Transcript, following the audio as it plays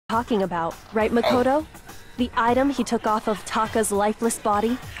talking about, right, Makoto? The item he took off of Taka's lifeless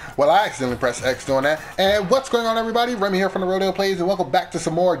body? Well, I accidentally pressed X doing that. And what's going on, everybody? Remy here from the Rodeo Plays, and welcome back to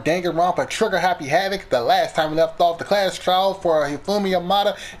some more Danganronpa Trigger Happy Havoc. The last time we left off, the class trial for Hifumi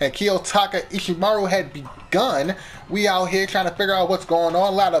Yamada and Kiyotaka Ishimaru had begun. We out here trying to figure out what's going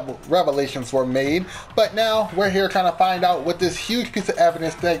on. A lot of revelations were made, but now we're here trying to find out what this huge piece of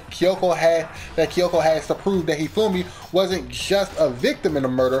evidence that Kyoko has to prove that Hifumi wasn't just a victim in the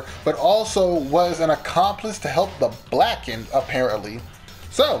murder, but also was an accomplice to help the Blackened, apparently.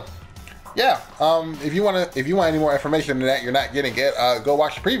 So, yeah, if you want any more information than that, you're not getting it, go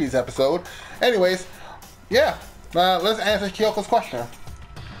watch the previous episode. Anyways, yeah, let's answer Kyoko's question.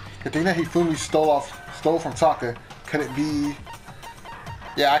 The thing that Hifumi stole from Taka, could it be?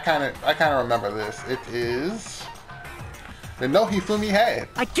 Yeah, I kind of remember this. It is the note Hifumi had.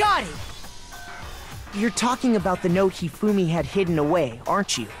 I got it! You're talking about the note Hifumi had hidden away,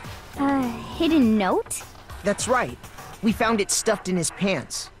 aren't you? Hidden note? That's right. We found it stuffed in his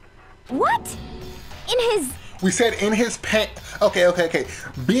pants. What? In his... We said in his pants. Okay.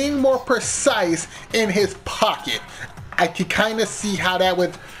 Being more precise, in his pocket. I could kind of see how that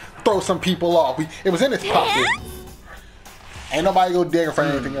would throw some people off. It was in his pocket. Ain't nobody go digging for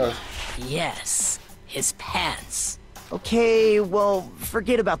anything else. Yes, his pants. Okay, well,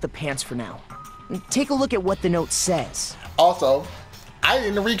 forget about the pants for now. Take a look at what the note says. Also, I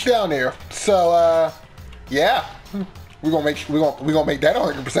didn't reach down there, so yeah, we're gonna make that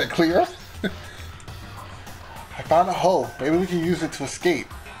 100% clear. I found a hole. Maybe we can use it to escape.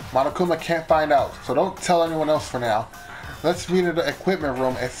 Monokuma can't find out, so don't tell anyone else for now. Let's meet in the equipment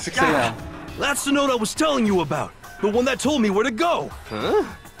room at 6 a.m. That's the note I was telling you about. The one that told me where to go. Huh?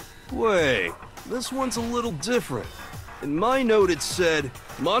 Wait, this one's a little different. In my note it said,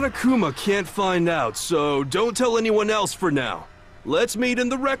 Monokuma can't find out, so don't tell anyone else for now. Let's meet in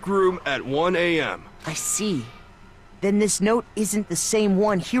the rec room at 1 a.m. I see. Then this note isn't the same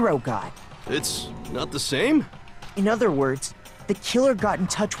one Hiro got. It's not the same? In other words, the killer got in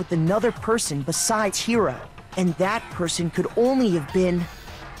touch with another person besides Hiro. And that person could only have been...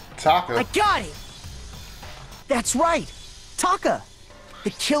 Taka. I got it! That's right! Taka!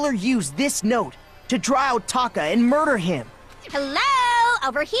 The killer used this note to draw out Taka and murder him. Hello?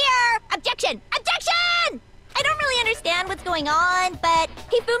 Over here! Objection! Objection! I don't really understand what's going on, but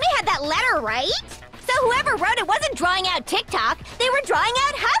Hifumi had that letter, right? So whoever wrote it wasn't drawing out TikTok, they were drawing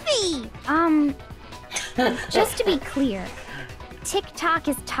out Huffy! Just to be clear, TikTok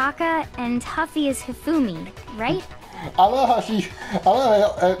is Taka and Huffy is Hifumi, right? I love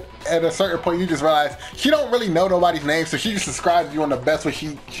how at a certain point you just realize she don't really know nobody's name, so she just describes you in the best way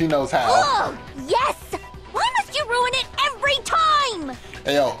she knows how. Oh, yes! Why must you ruin it every time?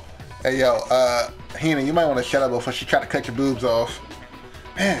 Hey yo, Hina, you might want to shut up before she try to cut your boobs off.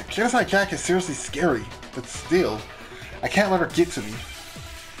 Man, Genocide Jack is seriously scary, but still, I can't let her get to me.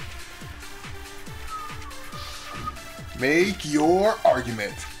 Make your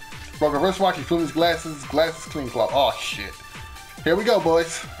argument. Broke reverse watch, Hifumi's glasses clean cloth. Oh shit. Here we go,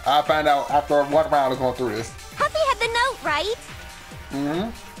 boys. I find out after one round of going through this. Huffy had the note, right?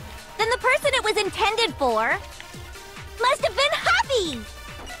 Mm-hmm. Then the person it was intended for must have been Huffy!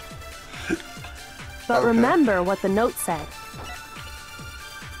 But Okay. remember what the note said.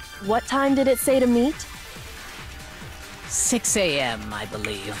 What time did it say to meet? 6 a.m., I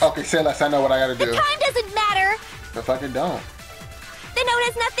believe. Okay, say less. I know what I gotta The do. time doesn't matter! The fuck it don't. The note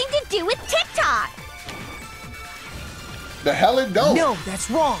has nothing to do with TikTok! The hell it don't. No, that's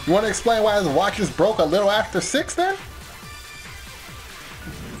wrong! You want to explain why his watch is broke a little after 6 then?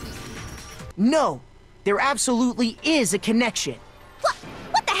 No! There absolutely is a connection.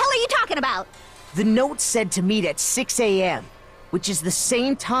 What the hell are you talking about? The note said to meet at 6 a.m., which is the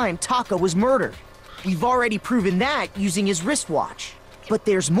same time Taka was murdered. We've already proven that using his wristwatch. But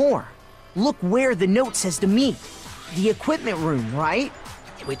there's more. Look where the note says to meet. The equipment room, right?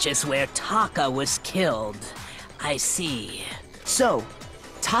 Which is where Taka was killed. I see. So,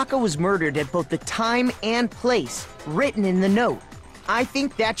 Taka was murdered at both the time and place written in the note. I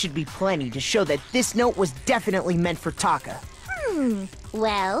think that should be plenty to show that this note was definitely meant for Taka.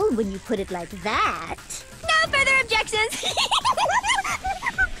 Well, when you put it like that... No further objections!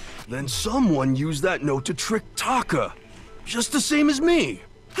 Then someone used that note to trick Taka. Just the same as me.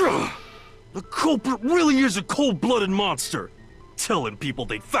 The culprit really is a cold-blooded monster. Telling people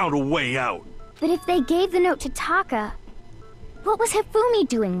they found a way out. But if they gave the note to Taka, what was Hifumi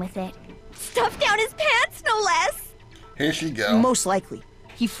doing with it? Stuffed down his pants, no less! Here she go. Most likely.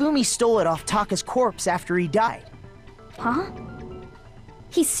 Hifumi stole it off Taka's corpse after he died. Huh?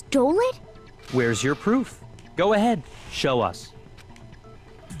 He stole it? Where's your proof? Go ahead, show us.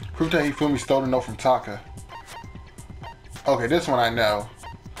 Proof that Hifumi stole the note from Taka. Okay, this one I know.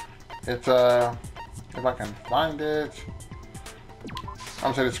 It's if I can find it.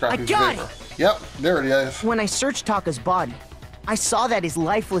 I'm gonna say the scrap piece of paper. Yep, there it is. When I searched Taka's body, I saw that his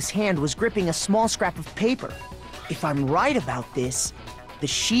lifeless hand was gripping a small scrap of paper. If I'm right about this, the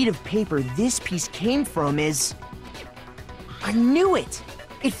sheet of paper this piece came from is... I knew it!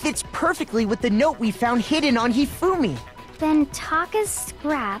 It fits perfectly with the note we found hidden on Hifumi. Then Taka's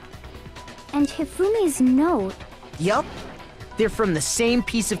scrap and Hifumi's note. Yup. They're from the same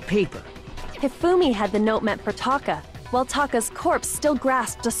piece of paper. Hifumi had the note meant for Taka, while Taka's corpse still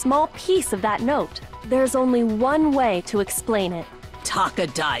grasped a small piece of that note. There's only one way to explain it. Taka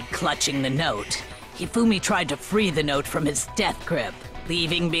died clutching the note. Hifumi tried to free the note from his death grip,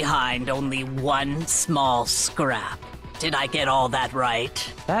 leaving behind only one small scrap. Did I get all that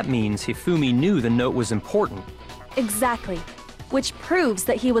right? That means Hifumi knew the note was important. Exactly. Which proves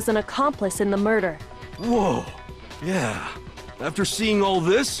that he was an accomplice in the murder. Whoa. Yeah. After seeing all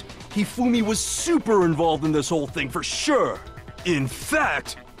this, Hifumi was super involved in this whole thing for sure. In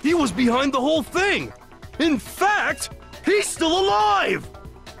fact, he was behind the whole thing. In fact, he's still alive!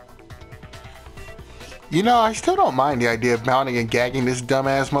 You know, I still don't mind the idea of mounting and gagging this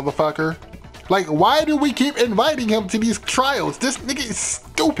dumbass motherfucker. Like, why do we keep inviting him to these trials? This nigga is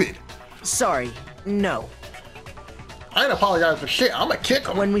stupid. Sorry, no. I ain't apologize for shit. I'ma kick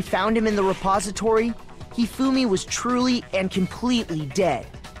him. When we found him in the repository, Hifumi was truly and completely dead.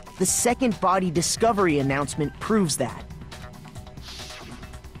 The second body discovery announcement proves that.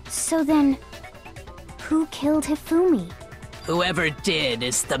 So then, who killed Hifumi? Whoever did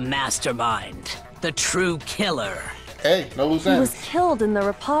is the mastermind, the true killer. Hey, no loose He ends. was killed in the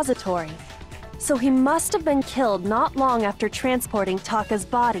repository. So he must have been killed not long after transporting Taka's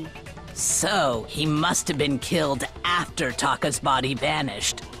body. So, he must have been killed after Taka's body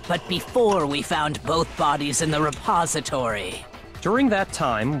vanished, but before we found both bodies in the repository. During that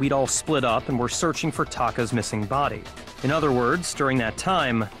time, we'd all split up and were searching for Taka's missing body. In other words, during that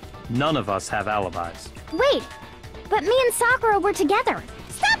time, none of us have alibis. Wait, but me and Sakura were together.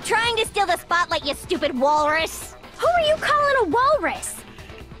 Stop trying to steal the spotlight, you stupid walrus! Who are you calling a walrus?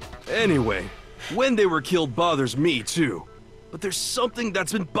 Anyway, when they were killed bothers me too. But there's something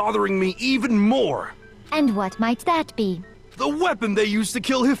that's been bothering me even more. And what might that be? The weapon they used to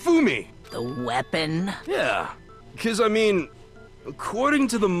kill Hifumi. The weapon? Yeah, because I mean, according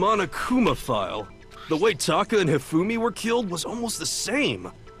to the Monokuma file, the way Taka and Hifumi were killed was almost the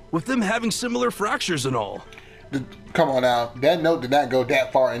same, with them having similar fractures and all. Come on now, that note did not go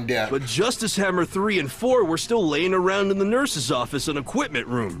that far in depth. But Justice Hammer 3 and 4 were still laying around in the nurse's office and equipment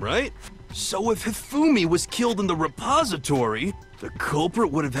room, right? So if Hifumi was killed in the repository, the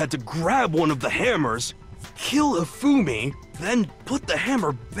culprit would have had to grab one of the hammers, kill Hifumi, then put the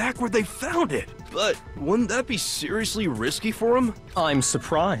hammer back where they found it. But wouldn't that be seriously risky for him? I'm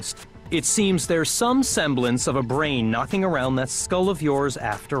surprised. It seems there's some semblance of a brain knocking around that skull of yours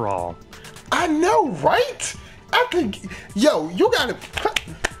after all. I know, right? Yo, you gotta...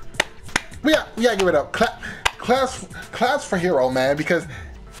 We gotta give it up. Class for hero, man, because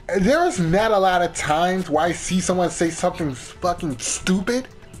there's not a lot of times where I see someone say something fucking stupid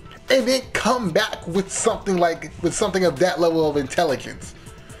and then come back with something of that level of intelligence.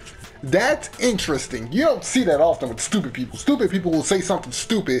 That's interesting. You don't see that often with stupid people. Stupid people will say something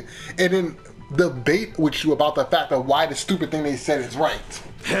stupid and then debate with you about the fact of why the stupid thing they said is right.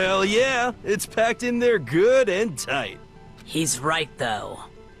 Hell yeah, it's packed in there good and tight. He's right, though.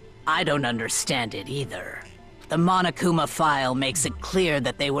 I don't understand it either. The Monokuma file makes it clear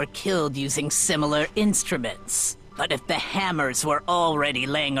that they were killed using similar instruments. But if the hammers were already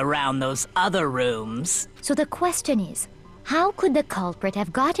laying around those other rooms... So the question is, how could the culprit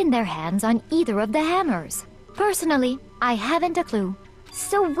have gotten their hands on either of the hammers? Personally, I haven't a clue.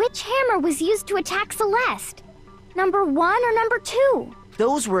 So which hammer was used to attack Celeste? Number 1 or number 2?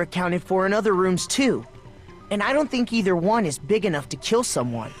 Those were accounted for in other rooms too. And I don't think either one is big enough to kill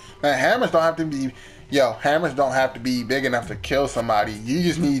someone. Man, hammers don't have to be... Yo, hammers don't have to be big enough to kill somebody. You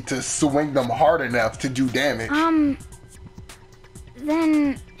just need to swing them hard enough to do damage.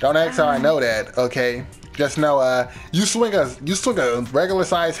 Then... Don't ask how I know that, okay? Just know, you swing a regular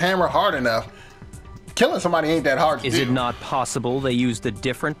sized hammer hard enough, killing somebody ain't that hard to do. Is it not possible they used a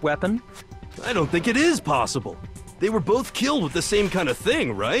different weapon? I don't think it is possible. They were both killed with the same kind of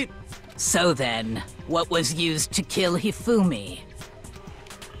thing, right? So then, what was used to kill Hifumi?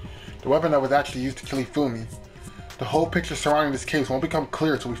 The weapon that was actually used to kill Hifumi. The whole picture surrounding this case won't become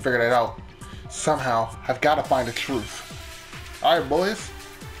clear until we figure that out. Somehow, I've got to find the truth. Alright, boys.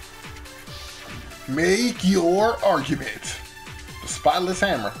 Make your argument. spotless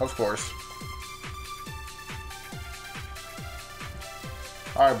hammer, of course.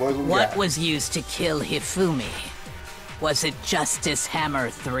 Alright, boys, What was used to kill Hifumi? Was it Justice Hammer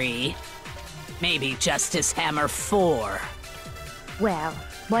 3? Maybe Justice Hammer 4? Well,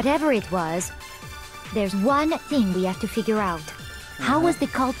 whatever it was, there's one thing we have to figure out. How was the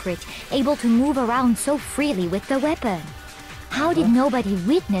culprit able to move around so freely with the weapon? How did nobody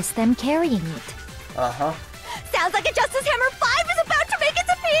witness them carrying it? Sounds like a Justice Hammer 5 is about to make its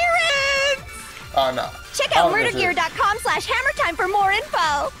appearance! Oh, no. Check out murdergear.com/hammertime for more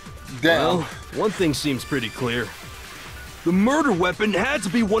info. Damn. Well, one thing seems pretty clear. The murder weapon had to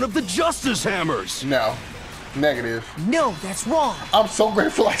be one of the Justice Hammers! No. Negative. No, that's wrong. I'm so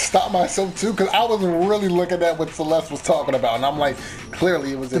grateful I stopped myself too, because I wasn't really looking at what Celeste was talking about, and I'm like,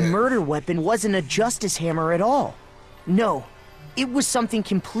 clearly it was The murder weapon wasn't a justice hammer at all. No, it was something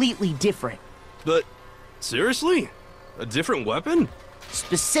completely different. But, seriously? A different weapon?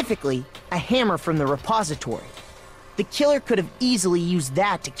 Specifically, a hammer from the repository. The killer could have easily used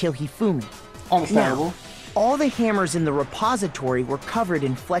that to kill Hifumi. Understandable. Now, all the hammers in the repository were covered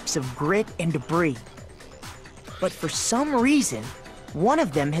in flecks of grit and debris. But for some reason, one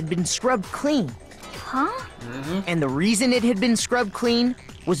of them had been scrubbed clean. Huh? And the reason it had been scrubbed clean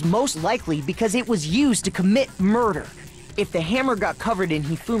was most likely because it was used to commit murder. If the hammer got covered in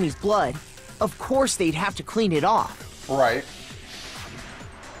Hifumi's blood, of course they'd have to clean it off. Right.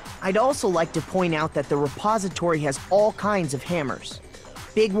 I'd also like to point out that the repository has all kinds of hammers.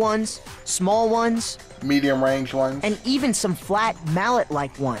 Big ones, small ones, Medium range ones. and even some flat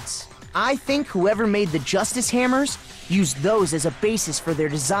mallet-like ones. I think whoever made the Justice Hammers used those as a basis for their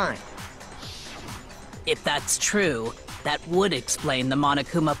design. If that's true, that would explain the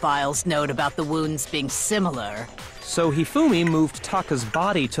Monokuma file's note about the wounds being similar. So Hifumi moved Taka's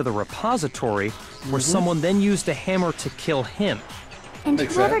body to the repository, where someone then used a hammer to kill him. And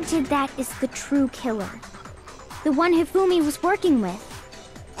Makes whoever sense. did that is the true killer. The one Hifumi was working with.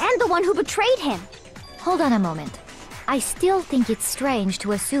 And the one who betrayed him. Hold on a moment. I still think it's strange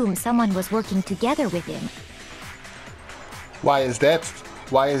to assume someone was working together with him. Why is that?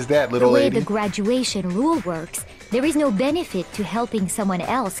 Why is that, little The way lady? the graduation rule works, there is no benefit to helping someone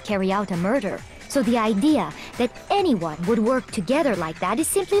else carry out a murder. So the idea that anyone would work together like that is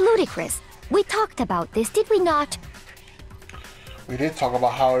simply ludicrous. We talked about this, did we not? We did talk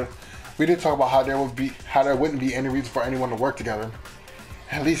about how there wouldn't be any reason for anyone to work together.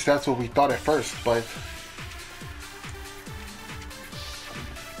 At least that's what we thought at first, but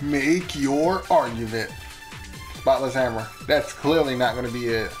make your argument. Spotless hammer. That's clearly not going to be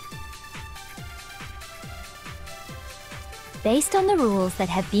it. Based on the rules that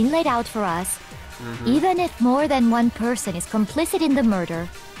have been laid out for us, even if more than one person is complicit in the murder,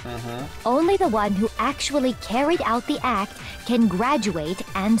 only the one who actually carried out the act can graduate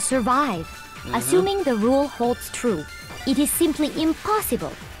and survive. Assuming the rule holds true, it is simply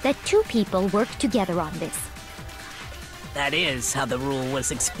impossible that two people work together on this. That is how the rule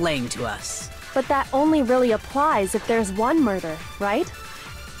was explained to us. But that only really applies if there's one murder, right?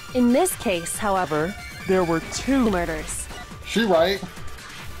 In this case, however, there were two murders. She right.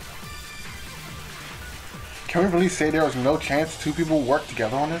 Can we really say there was no chance two people work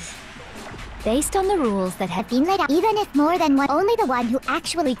together on this? Based on the rules that have been laid out, even if more than one, only the one who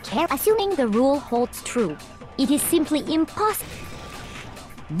actually cares, assuming the rule holds true, it is simply impossible.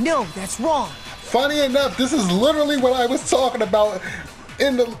 No, that's wrong. Funny enough, this is literally what I was talking about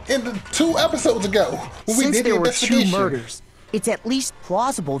in the 2 episodes ago when we Since did the there were two investigation. murders, it's at least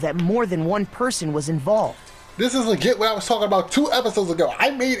plausible that more than one person was involved. This is legit what I was talking about 2 episodes ago.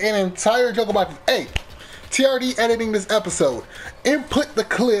 I made an entire joke about this. Hey, TRD editing this episode. Input the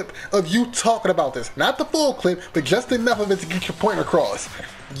clip of you talking about this. Not the full clip, but just enough of it to get your point across.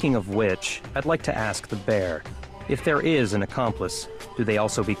 Speaking of which, I'd like to ask the bear, if there is an accomplice, do they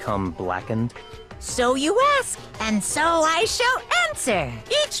also become blackened? So you ask, and so I shall answer.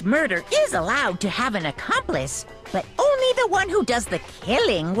 Each murder is allowed to have an accomplice, but only the one who does the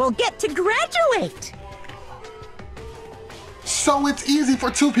killing will get to graduate. So it's easy for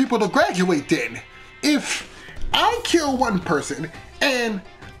 2 people to graduate then. If I kill one person and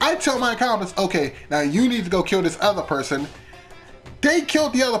I tell my accomplice, okay, now you need to go kill this other person, they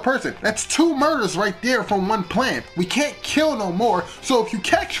killed the other person. That's 2 murders right there from one plan. We can't kill no more, so if you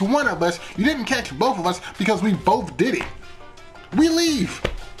catch one of us, you didn't catch both of us because we both did it. We leave.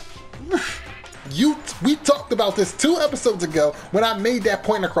 We talked about this 2 episodes ago when I made that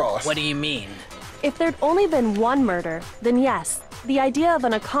point across. What do you mean? If there'd only been one murder, then yes, the idea of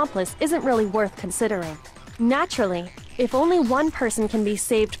an accomplice isn't really worth considering. Naturally, if only one person can be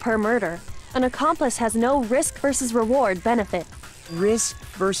saved per murder, an accomplice has no risk versus reward benefit. Risk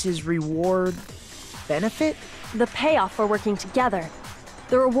versus reward benefit? The payoff for working together.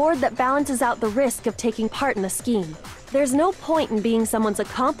 The reward that balances out the risk of taking part in a scheme. There's no point in being someone's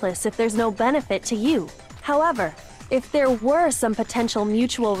accomplice if there's no benefit to you. However, if there were some potential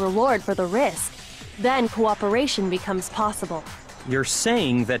mutual reward for the risk, then cooperation becomes possible. You're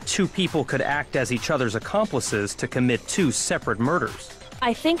saying that two people could act as each other's accomplices to commit two separate murders.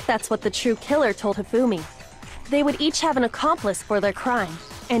 I think that's what the true killer told Hifumi. They would each have an accomplice for their crime,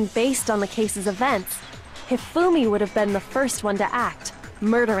 and based on the case's events, Hifumi would have been the first one to act,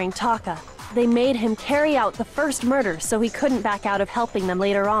 murdering Taka. They made him carry out the first murder so he couldn't back out of helping them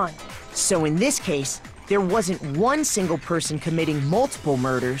later on. So in this case, there wasn't one single person committing multiple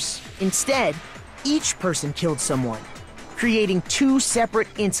murders. Instead, each person killed someone, creating two separate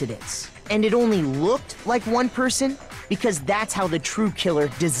incidents. And it only looked like one person because that's how the true killer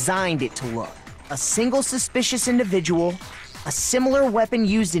designed it to look. A single suspicious individual, a similar weapon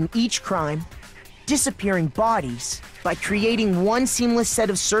used in each crime, disappearing bodies. By creating one seamless set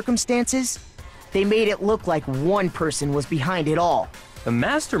of circumstances, they made it look like one person was behind it all. The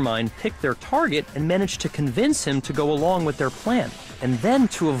mastermind picked their target and managed to convince him to go along with their plan. And then,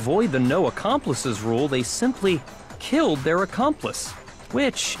 to avoid the no accomplices rule, they simply killed their accomplice.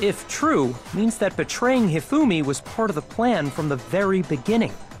 Which, if true, means that betraying Hifumi was part of the plan from the very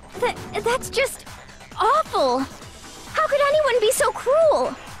beginning. That's just awful. How could anyone be so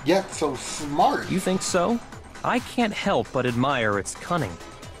cruel? Yet so smart. You think so? I can't help but admire its cunning.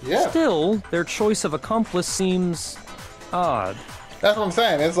 Yeah. Still, their choice of accomplice seems odd. That's what I'm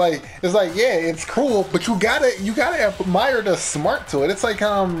saying. It's like, yeah, it's cruel, but you gotta admire the smart to it. It's like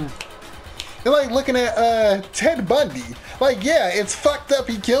looking at Ted Bundy. Like, yeah, it's fucked up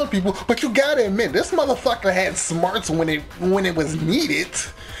he killed people, but you gotta admit, this motherfucker had smarts when it was needed.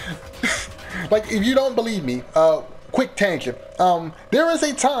 Like, if you don't believe me, quick tangent. There is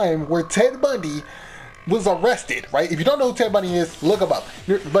a time where Ted Bundy was arrested, right? If you don't know who Ted Bundy is, look him up.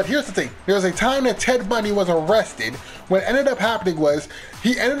 But here's the thing. There was a time that Ted Bundy was arrested. What ended up happening was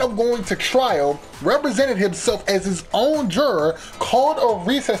he ended up going to trial, represented himself as his own juror, called a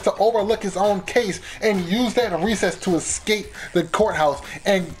recess to overlook his own case, and used that recess to escape the courthouse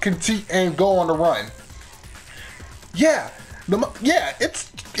and continue and go on the run. Yeah.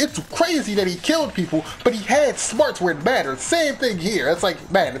 It's crazy that he killed people, but he had smarts where it mattered. Same thing here. It's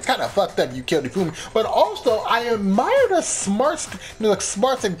like, man, it's kind of fucked up you killed Hifumi. But also, I admire the smarts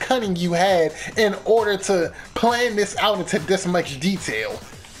and cunning you had in order to plan this out into this much detail.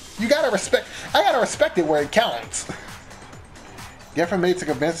 I gotta respect it where it counts. Get made to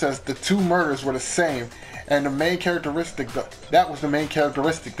convince us the two murders were the same, and that was the main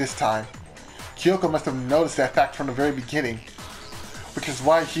characteristic this time. Kyoko must have noticed that fact from the very beginning, which is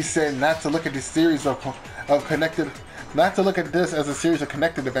why he said not to look at this series not to look at this as a series of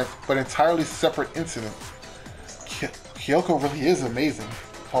connected events, but entirely separate incidents. Kyoko really is amazing,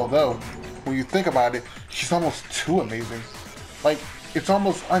 although when you think about it, she's almost too amazing. Like, it's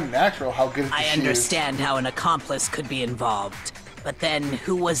almost unnatural how good she is. I understand how an accomplice could be involved, but then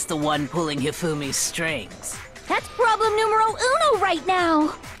who was the one pulling Hifumi's strings? That's problem numero uno right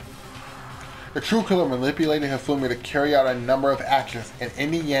now. The true killer manipulated Hifumi to carry out a number of actions and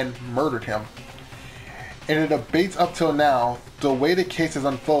in the end murdered him. In the debates up till now, the way the case has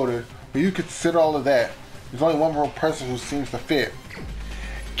unfolded, when you consider all of that, there's only one more person who seems to fit.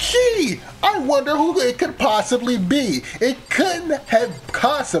 Gee, I wonder who it could possibly be. It couldn't have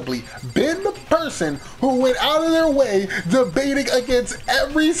possibly been the person who went out of their way debating against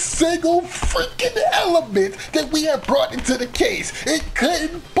every single freaking element that we have brought into the case. It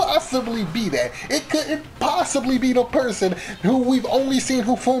couldn't possibly be that. It couldn't possibly be the person who we've only seen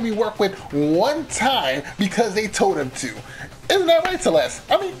Hifumi work with one time because they told him to. Isn't that right, Celeste?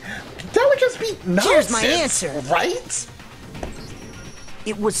 I mean, that would just be nonsense. Here's my answer. Right?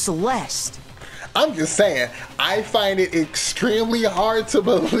 It was Celeste. I'm just saying, I find it extremely hard to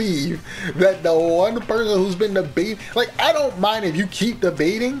believe that the one person who's been debating, like, I don't mind if you keep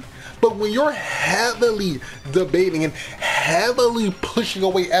debating, but when you're heavily debating and heavily pushing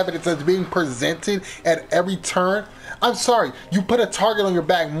away evidence that's being presented at every turn, I'm sorry, you put a target on your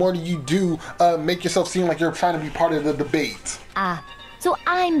back more than you do make yourself seem like you're trying to be part of the debate. Ah, so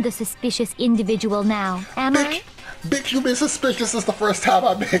I'm the suspicious individual now, am I? Bitch, you've been suspicious since the first time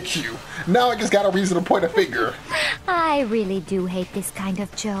I met you. Now I just got a reason to point a finger. I really do hate this kind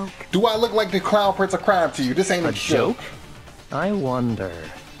of joke. Do I look like the Clown Prince of Crime to you? This ain't a joke. I wonder.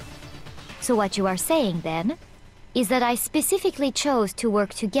 So what you are saying, then, is that I specifically chose to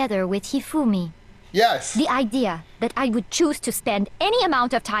work together with Hifumi. Yes. The idea that I would choose to spend any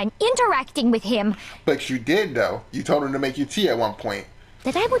amount of time interacting with him. But you did, though. You told him to make you tea at one point.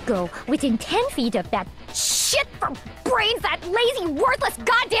 That I would go within 10 feet of that shit for brains, that lazy, worthless,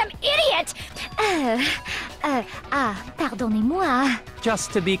 goddamn idiot! Pardonnez-moi.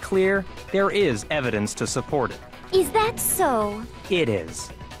 Just to be clear, there is evidence to support it. Is that so? It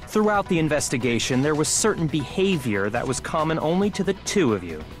is. Throughout the investigation, there was certain behavior that was common only to the two of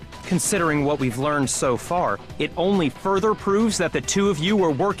you. Considering what we've learned so far, it only further proves that the two of you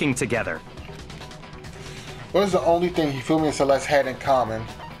were working together. What is the only thing Hifumi and Celeste had in common?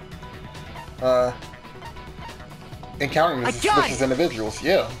 Encountering the suspicious individuals,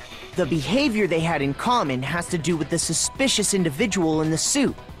 yeah. The behavior they had in common has to do with the suspicious individual in the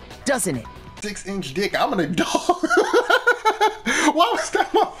suit, doesn't it? 6-inch dick, I'm an adult. Why was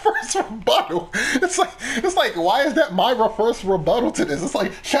that my first rebuttal? It's like, why is that my first rebuttal to this? It's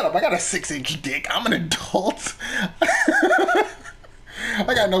like, shut up, I got a 6-inch dick, I'm an adult.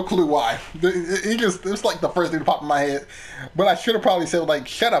 I got no clue why. It's like the first thing to pop in my head. But I should have probably said, like,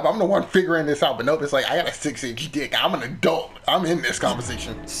 shut up, I'm the one figuring this out. But nope, it's like, I got a 6-inch dick, I'm an adult. I'm in this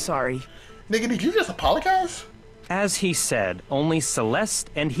conversation. Sorry. Nigga, did you just apologize? As he said, only Celeste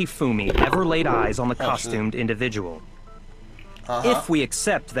and Hifumi ever laid eyes on the costumed individual. If we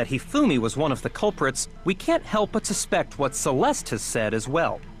accept that Hifumi was one of the culprits, we can't help but suspect what Celeste has said as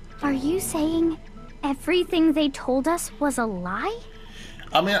well. Are you saying everything they told us was a lie?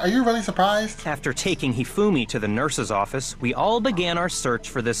 I mean, are you really surprised? After taking Hifumi to the nurse's office, we all began our search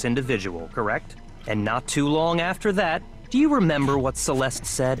for this individual, correct? And not too long after that, do you remember what Celeste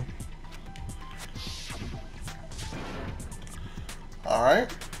said?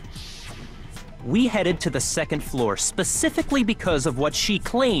 Alright. We headed to the second floor specifically because of what she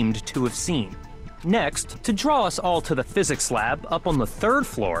claimed to have seen. Next, to draw us all to the physics lab up on the third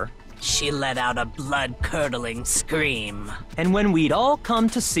floor, She let out a blood-curdling scream. and when we'd all come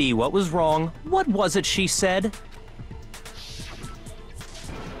to see what was wrong, what was it she said?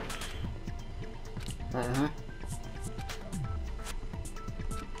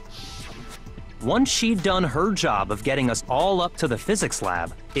 Once she'd done her job of getting us all up to the physics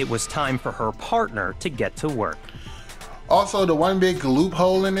lab, it was time for her partner to get to work. Also, the one big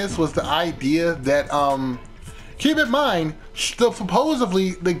loophole in this was the idea that, keep in mind,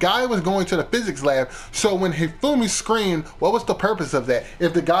 supposedly the guy was going to the physics lab, so when Hifumi screamed, what was the purpose of that?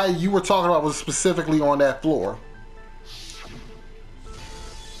 If the guy you were talking about was specifically on that floor.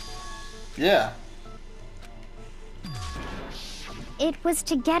 Yeah. It was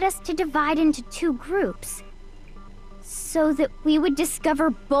to get us to divide into two groups. So that we would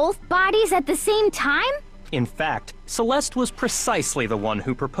discover both bodies at the same time? In fact, Celeste was precisely the one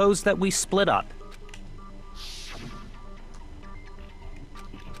who proposed that we split up.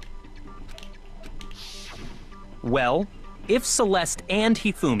 Well, if Celeste and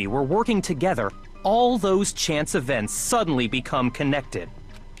Hifumi were working together, all those chance events suddenly become connected.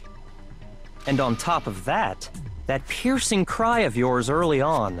 And on top of that, that piercing cry of yours early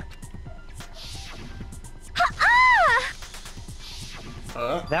on.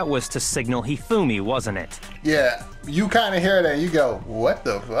 That was to signal Hifumi, wasn't it? Yeah, you kind of hear that and you go, what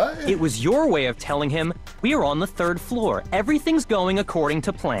the fuck? It was your way of telling him, we are on the third floor, everything's going according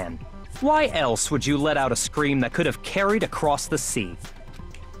to plan. Why else would you let out a scream that could have carried across the sea?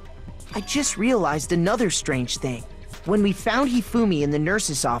 I just realized another strange thing. When we found Hifumi in the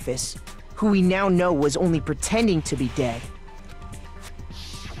nurse's office, who we now know was only pretending to be dead,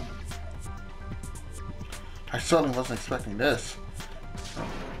 I certainly wasn't expecting this.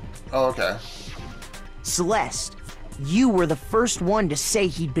 Oh, okay. Celeste, you were the first one to say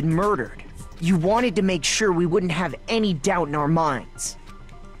he'd been murdered. You wanted to make sure we wouldn't have any doubt in our minds.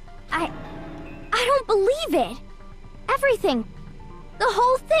 I don't believe it. Everything. The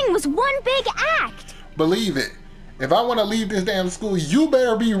whole thing was one big act. Believe it. If I want to leave this damn school, you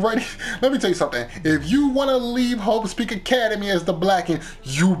better be ready. Let me tell you something. If you want to leave Hope Speak Academy as the Blackened,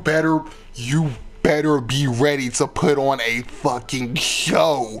 you better be ready to put on a fucking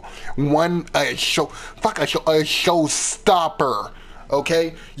show. A showstopper.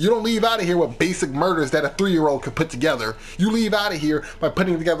 Okay? You don't leave out of here with basic murders that a 3-year-old could put together. You leave out of here by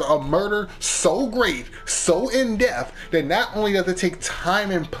putting together a murder so great, so in-depth, that not only does it take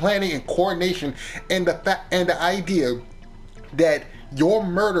time and planning and coordination, and the idea that your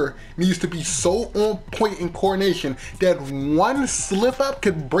murder needs to be so on point in coordination that one slip up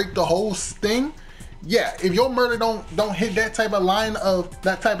could break the whole thing. Yeah, if your murder don't hit that type of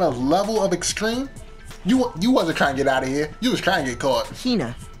that type of level of extreme, you wasn't trying to get out of here. You was trying to get caught.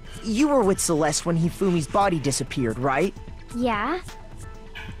 Hina, you were with Celeste when Hifumi's body disappeared, right? Yeah?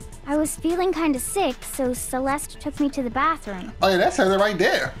 I was feeling kind of sick, so Celeste took me to the bathroom. Oh yeah, that says it right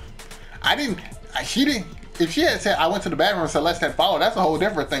there. She didn't. If she had said I went to the bathroom and Celeste had followed, that's a whole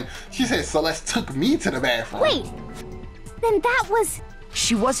different thing. She said Celeste took me to the bathroom. Wait, then that was...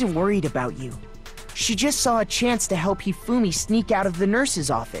 She wasn't worried about you. She just saw a chance to help Hifumi sneak out of the nurse's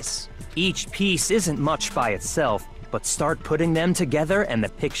office. Each piece isn't much by itself, but start putting them together and the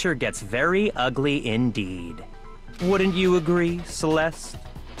picture gets very ugly indeed. Wouldn't you agree, Celeste?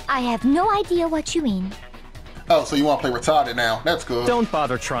 I have no idea what you mean. Oh, so you want to play retarded now? That's good. Don't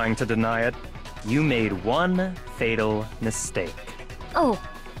bother trying to deny it. You made one fatal mistake. Oh,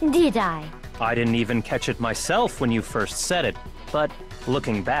 did I? I didn't even catch it myself when you first said it, but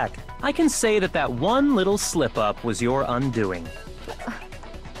looking back, I can say that that one little slip-up was your undoing.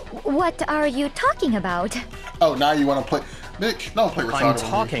 What are you talking about? Oh, now you want to play... Nick, don't play retarded. I'm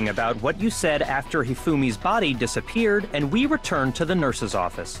talking about what you said after Hifumi's body disappeared and we returned to the nurse's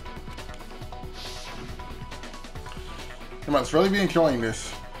office. You must really be enjoying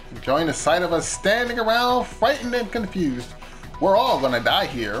this. Enjoying the sight of us standing around, frightened and confused. We're all gonna die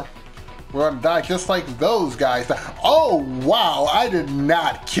here. We're gonna die just like those guys. Oh, wow, I did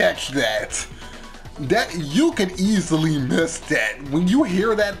not catch that. That you could easily miss that. When you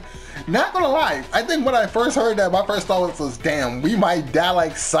hear that, not gonna lie, I think when I first heard that, my first thought was, damn, we might die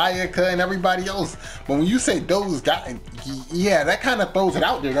like Sayaka and everybody else. But when you say those guys, yeah, that kind of throws it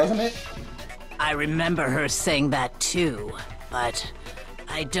out there, doesn't it? I remember her saying that too, but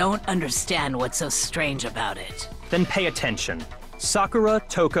I don't understand what's so strange about it. Then pay attention. Sakura,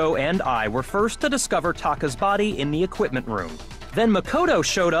 Toko, and I were first to discover Taka's body in the equipment room. Then Makoto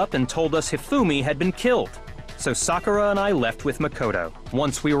showed up and told us Hifumi had been killed. So Sakura and I left with Makoto.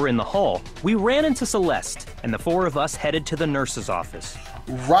 Once we were in the hall, we ran into Celeste, and the four of us headed to the nurse's office.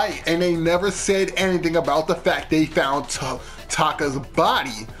 Right, and they never said anything about the fact they found Taka's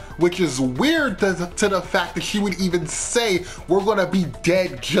body, which is weird to the fact that she would even say we're gonna be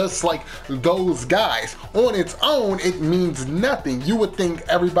dead just like those guys. On its own, it means nothing. You would think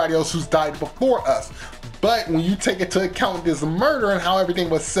everybody else who's died before us. But when you take into account this murder and how everything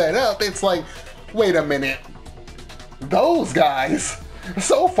was set up, it's like, wait a minute. Those guys?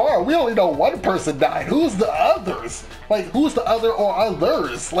 So far, we only know one person died. Who's the others? Like, who's the other or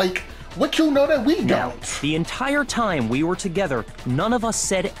others? Like, what you know that we don't? Now, the entire time we were together, none of us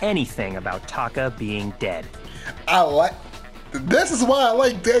said anything about Taka being dead. This is why I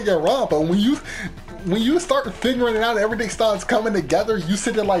like Danganronpa. When you start figuring it out, everything starts coming together. You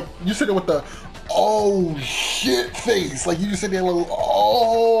sit there with the oh shit face. Like you sit there with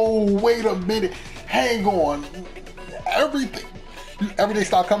oh wait a minute, hang on. Everything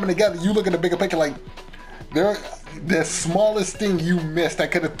start coming together. You look at the bigger picture like the smallest thing you missed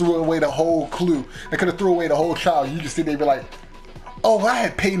that could have threw away the whole clue, that could have threw away the whole child. You just sit there and be like, oh, I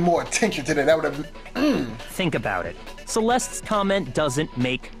had paid more attention to that. That would have. Think about it. Celeste's comment doesn't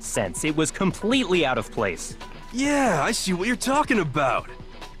make sense. It was completely out of place. Yeah, I see what you're talking about.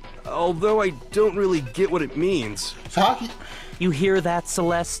 Although I don't really get what it means. Saki? You hear that,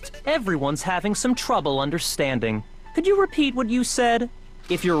 Celeste? Everyone's having some trouble understanding. Could you repeat what you said?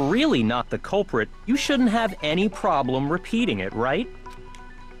 If you're really not the culprit, you shouldn't have any problem repeating it, right?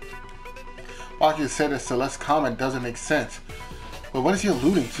 Saki said that Celeste's comment doesn't make sense. But what is he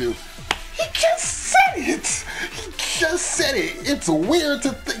alluding to? He just said it! He just said it! It's weird to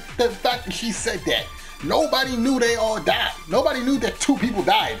think the fact that she said that. Nobody knew they all died. Nobody knew that 2 people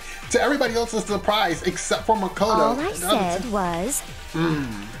died. To everybody else's surprise, except for Makoto. All I said was...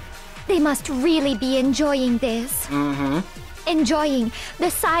 They must really be enjoying this. Enjoying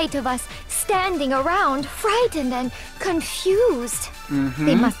the sight of us standing around, frightened and confused.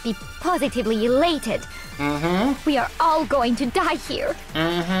 They must be positively elated. We are all going to die here.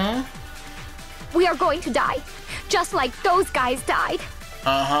 We are going to die, just like those guys died.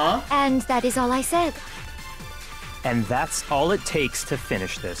 And that is all I said. And that's all it takes to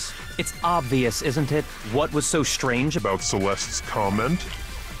finish this. It's obvious, isn't it? What was so strange about Celeste's comment?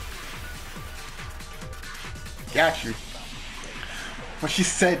 Got you. When she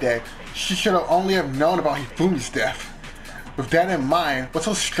said that, she should have only have known about Hifumi's death. With that in mind, what's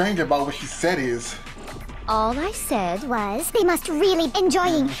so strange about what she said is... All I said was, they must really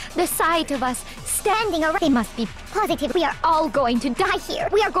enjoying the sight of us standing around. They must be positive. We are all going to die here.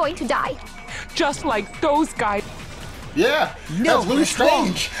 We are going to die. Just like those guys. Yeah, that's really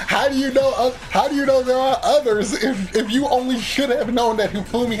strange. How do you know there are others if you only should have known that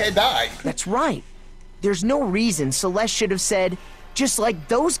Hifumi had died? That's right. There's no reason Celeste should have said, just like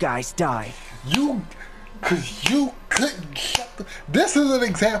those guys died. Because you couldn't shut the... This is an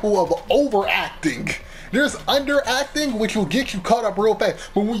example of overacting. There's underacting, which will get you caught up real fast.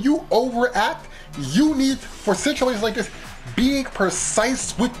 But when you overact, you need, for situations like this, being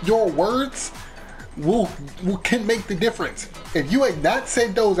precise with your words can make the difference. If you had not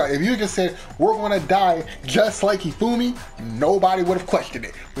said those guys, if you just said, we're gonna die just like Hifumi, nobody would have questioned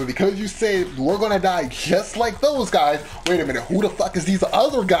it. But because you said, we're gonna die just like those guys, wait a minute, who the fuck is these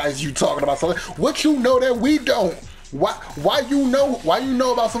other guys you talking about? So what you know that we don't? Why you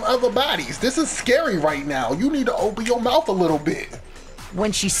know about some other bodies? This is scary right now. You need to open your mouth a little bit.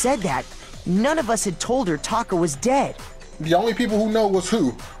 When she said that, none of us had told her Taka was dead. The only people who know was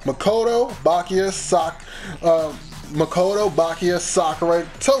who? Makoto, Bakia, Sakura,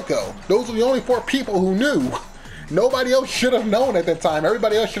 Toko. Those are the only 4 people who knew. Nobody else should have known at that time.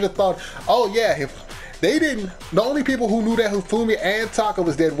 Everybody else should have thought, oh yeah, if they didn't. The only people who knew that Hifumi and Taka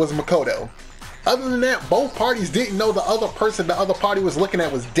was dead was Makoto. Other than that, both parties didn't know the other person the other party was looking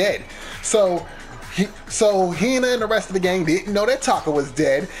at was dead. So Hina and the rest of the gang didn't know that Taka was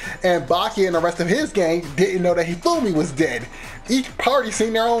dead, and Baki and the rest of his gang didn't know that Hifumi was dead. Each party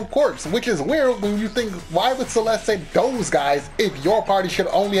seen their own corpse, which is weird when you think, why would Celeste say those guys if your party should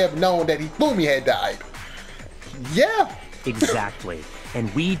only have known that Hifumi had died? Yeah. Exactly.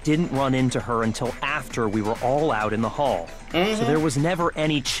 And we didn't run into her until after we were all out in the hall. So there was never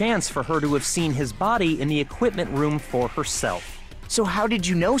any chance for her to have seen his body in the equipment room for herself. So how did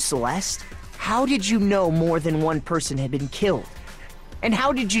you know, Celeste? How did you know more than one person had been killed? And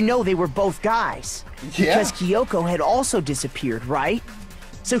how did you know they were both guys? Yeah. Because Kyoko had also disappeared, right?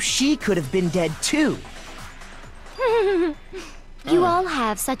 So she could have been dead too. You all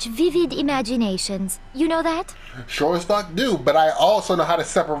have such vivid imaginations. You know that? Sure as fuck do, but I also know how to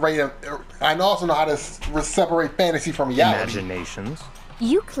separate them. I also know how to separate fantasy from reality. Imaginations.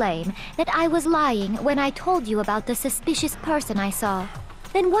 You claim that I was lying when I told you about the suspicious person I saw.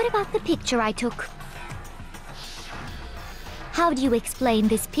 Then what about the picture I took? How do you explain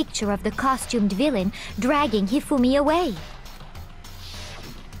this picture of the costumed villain dragging Hifumi away?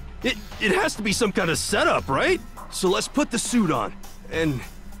 It has to be some kind of setup, right? So let's put the suit on, and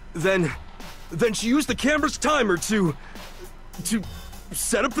then she used the camera's timer to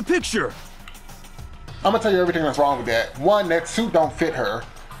set up the picture. I'm gonna tell you everything that's wrong with that. 1, that suit don't fit her.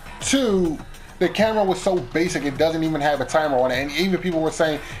 2, the camera was so basic it doesn't even have a timer on it, and even people were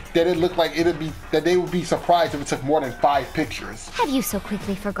saying that it looked like that they would be surprised if it took more than 5 pictures. Have you so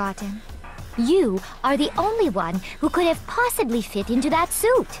quickly forgotten? You are the only one who could have possibly fit into that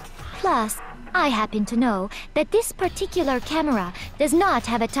suit. Plus, I happen to know that this particular camera does not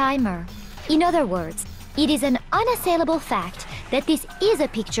have a timer. In other words, it is an unassailable fact that this is a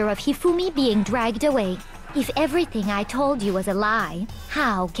picture of Hifumi being dragged away. If everything I told you was a lie,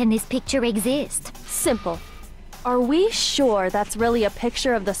 how can this picture exist? Simple. Are we sure that's really a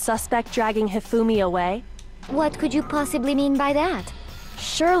picture of the suspect dragging Hifumi away? What could you possibly mean by that?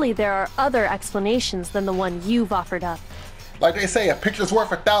 Surely there are other explanations than the one you've offered up. Like they say, a picture's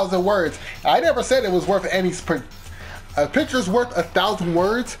worth 1,000 words. I never said it was worth any. A picture's worth 1,000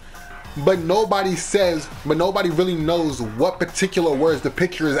 words, but nobody really knows what particular words the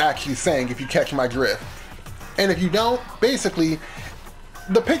picture is actually saying, if you catch my drift. And if you don't, basically,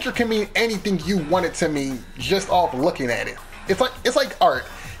 the picture can mean anything you want it to mean just off looking at it. It's like art.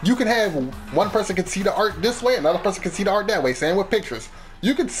 You can have one person can see the art this way, another person can see the art that way. Same with pictures.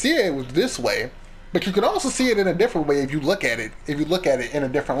 You can see it this way, but you can also see it in a different way if you look at it. If you look at it in a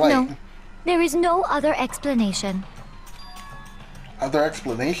different light. No, there is no other explanation. Other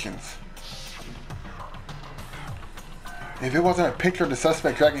explanations? If it wasn't a picture of the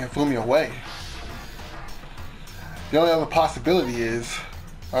suspect dragging Hifumi away, the only other possibility is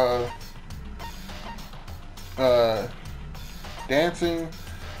dancing.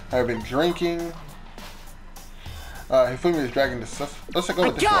 I've been drinking. Hifumi is dragging the suspect. Let's go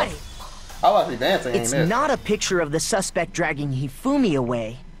with this one. I like to be dancing. It's not a picture of the suspect dragging Hifumi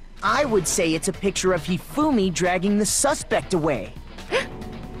away. I would say it's a picture of Hifumi dragging the suspect away.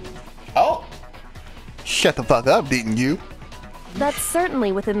 Oh. Shut the fuck up, didn't you? That's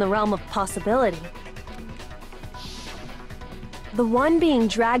certainly within the realm of possibility. The one being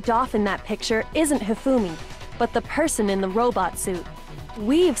dragged off in that picture isn't Hifumi, but the person in the robot suit.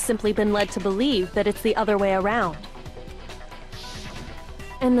 We've simply been led to believe that it's the other way around.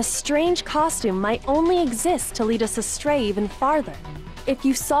 And the strange costume might only exist to lead us astray even farther. If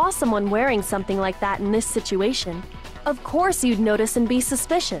you saw someone wearing something like that in this situation, of course you'd notice and be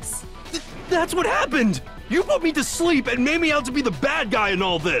suspicious. That's what happened! You put me to sleep and made me out to be the bad guy in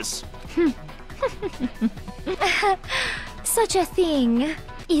all this! Such a thing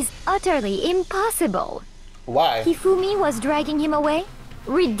is utterly impossible. Why? Hifumi was dragging him away?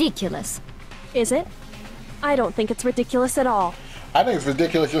 Ridiculous. Is it? I don't think it's ridiculous at all. I think it's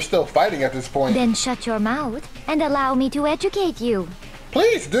ridiculous you're still fighting at this point. Then shut your mouth and allow me to educate you.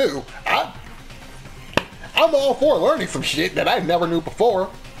 Please do. I'm all for learning some shit that I never knew before.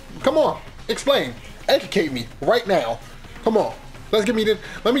 Come on, explain. Educate me right now. Come on. Give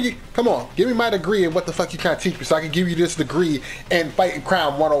me my degree in what the fuck you trying to teach me so I can give you this degree in Fighting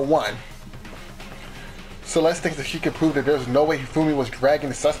Crime 101. Celeste thinks that she can prove that there's no way Hifumi was dragging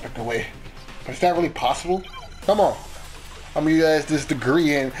the suspect away. But is that really possible? Come on. I'm gonna use this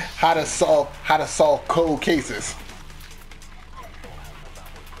degree in how to solve cold cases.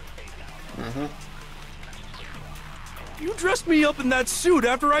 You dressed me up in that suit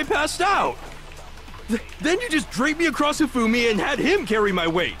after I passed out. Then you just draped me across Hifumi and had him carry my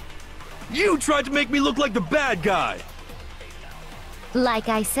weight. You tried to make me look like the bad guy. Like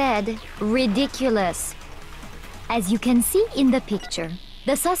I said, ridiculous. As you can see in the picture,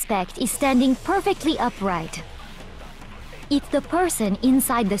 the suspect is standing perfectly upright. If the person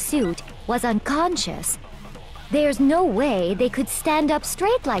inside the suit was unconscious, there's no way they could stand up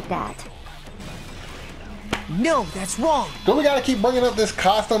straight like that. No, that's wrong. Do we gotta keep bringing up this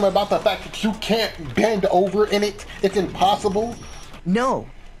costume about the fact that you can't bend over in it? It's impossible? No.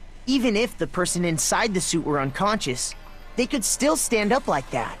 Even if the person inside the suit were unconscious, they could still stand up like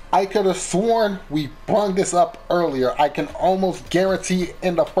that. I could have sworn we brung this up earlier. I can almost guarantee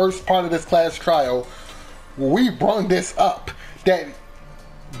in the first part of this class trial, we brung this up. That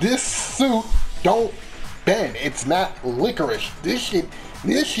this suit don't bend. It's not licorice. This shit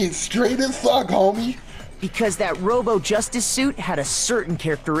straight as fuck, homie. Because that Robo-Justice suit had a certain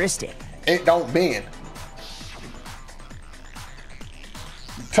characteristic. It don't bend.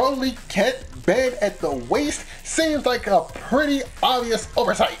 Totally can't bend at the waist. Seems like a pretty obvious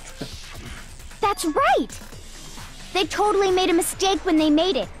oversight. That's right! They totally made a mistake when they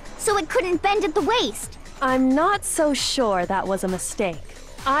made it, so it couldn't bend at the waist. I'm not so sure that was a mistake.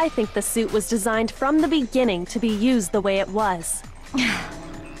 I think the suit was designed from the beginning to be used the way it was.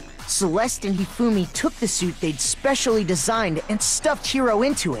 Celeste and Hifumi took the suit they'd specially designed and stuffed Hiro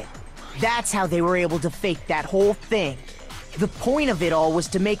into it. That's how they were able to fake that whole thing. The point of it all was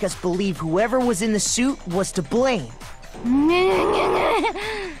to make us believe whoever was in the suit was to blame.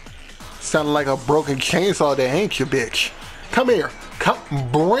 Sounding like a broken chainsaw there, ain't you, bitch? Come here. Come,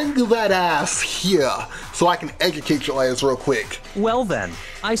 bring that ass here so I can educate your ass real quick. Well then,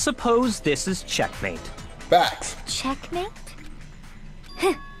 I suppose this is checkmate. Facts. Checkmate?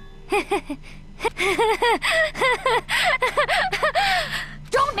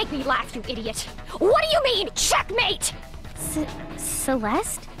 Don't make me laugh, you idiot! What do you mean, checkmate?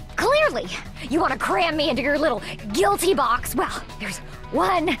 Celeste? Clearly, you want to cram me into your little guilty box. Well, there's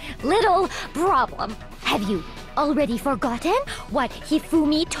one little problem. Have you already forgotten what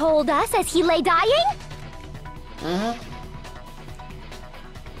Hifumi told us as he lay dying?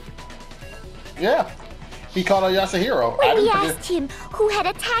 Yeah. He called her Yasuhiro. When we asked him who had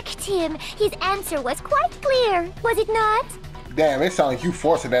attacked him, his answer was quite clear, was it not? Damn, it sounds like you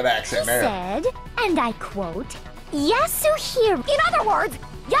forcing that accent there. He said, and I quote, Yasuhiro. In other words,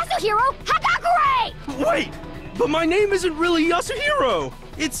 Yasuhiro Hagakure! Wait! But my name isn't really Yasuhiro!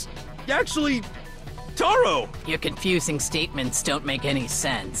 It's actually Taro! Your confusing statements don't make any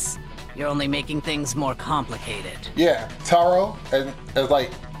sense. You're only making things more complicated. Yeah, Taro as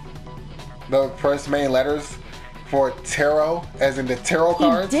like the first main letters for tarot, as in the tarot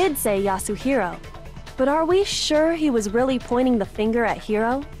cards. He did say Yasuhiro, but are we sure he was really pointing the finger at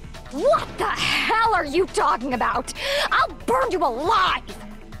Hiro? What the hell are you talking about? I'll burn you alive!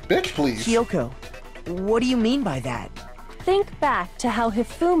 Bitch, please. Kyoko, what do you mean by that? Think back to how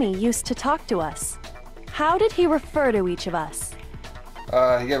Hifumi used to talk to us. How did he refer to each of us?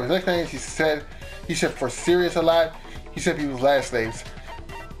 He gave his nicknames. He said for serious a lot. He said he was last names.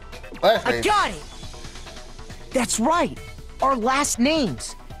 Last names. I got it! That's right! Our last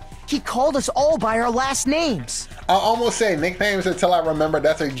names! He called us all by our last names! I almost say nicknames until I remember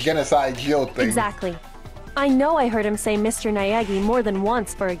that's a genocide guild thing. Exactly. I know I heard him say Mr. Naegi more than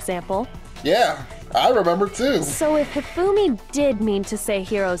once, for example. Yeah, I remember too. So if Hifumi did mean to say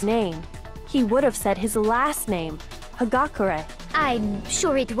Hiro's name, he would have said his last name, Hagakure. I'm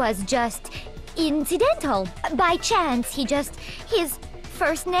sure it was just incidental. By chance, his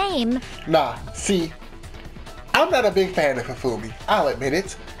first name. Nah, see, I'm not a big fan of Hifumi, I'll admit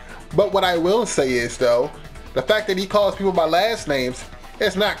it. But what I will say is, though, the fact that he calls people by last names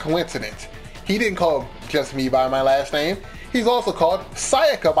is not coincidence. He didn't call just me by my last name. He's also called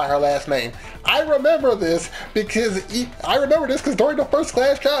Sayaka by her last name. I remember this because during the first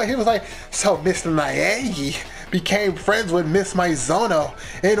class trial, he was like, "So, Mr. Naegi, became friends with Miss Maizono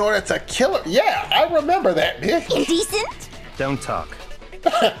in order to kill her. Yeah, I remember that, bitch. Indecent? Don't talk.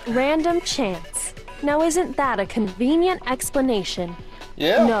 Random chance. Now isn't that a convenient explanation?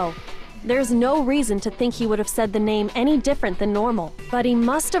 Yeah. No. There's no reason to think he would have said the name any different than normal, but he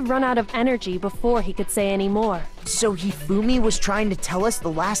must have run out of energy before he could say any more. So Hifumi was trying to tell us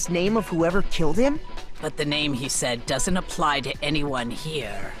the last name of whoever killed him? But the name he said doesn't apply to anyone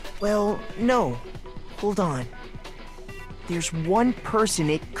here. Well, no. Hold on. There's one person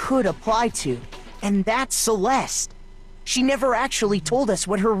it could apply to, and that's Celeste. She never actually told us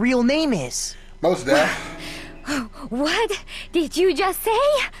what her real name is. Most deaf. What did you just say?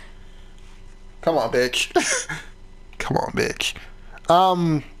 Come on, bitch. Come on, bitch.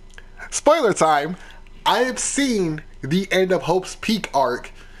 Spoiler time. I have seen the end of Hope's Peak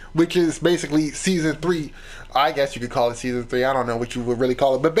arc, which is basically season 3. I guess you could call it season 3. I don't know what you would really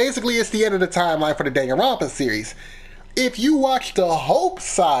call it. But basically, it's the end of the timeline for the Danganronpa series. If you watch the Hope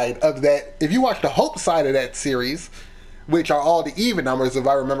side of that, series, which are all the even numbers, if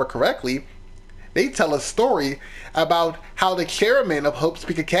I remember correctly, they tell a story about how the chairman of Hope's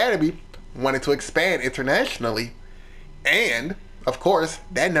Peak Academy wanted to expand internationally, and of course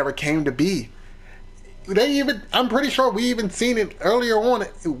that never came to be. I'm pretty sure we even seen it earlier on,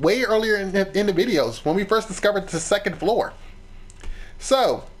 way earlier in the videos when we first discovered the second floor.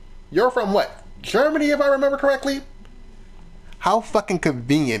 So you're from what, Germany, if I remember correctly? How fucking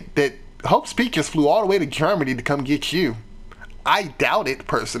convenient that Hope's Peak just flew all the way to Germany to come get you. I doubt it,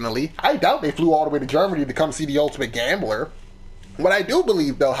 personally. I doubt they flew all the way to Germany to come see the Ultimate Gambler. What I do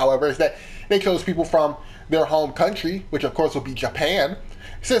believe, though, however, is that they chose people from their home country, which of course will be Japan.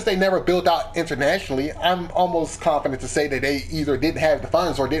 Since they never built out internationally, I'm almost confident to say that they either didn't have the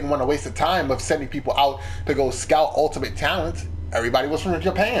funds or didn't want to waste the time of sending people out to go scout ultimate talent. Everybody was from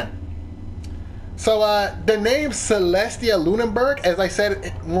Japan. So the name Celestia Lunenburg, as I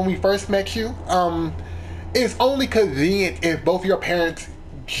said when we first met you, is only convenient if both your parents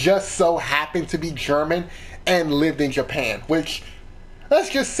just so happen to be German and lived in Japan, which, let's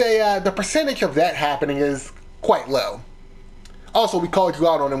just say the percentage of that happening is quite low. Also, we called you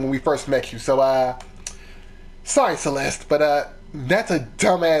out on it when we first met you, so sorry Celeste, but that's a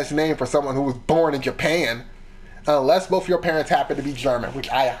dumbass name for someone who was born in Japan, unless both your parents happen to be German, which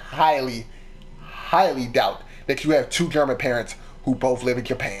I highly doubt that you have two German parents who both live in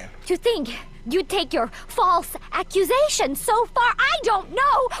Japan. To think you'd take your false accusation so far, I don't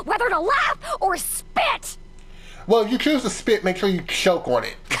know whether to laugh or spit! Well, if you choose to spit, make sure you choke on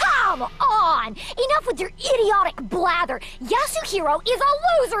it. Come on! Enough with your idiotic blather! Yasuhiro is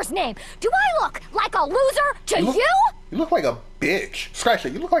a loser's name! Do I look like a loser to you? You look like a bitch. Scratch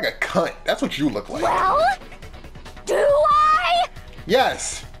it, you look like a cunt. That's what you look like. Well, do I?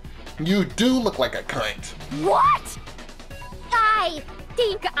 Yes, you do look like a cunt. What? I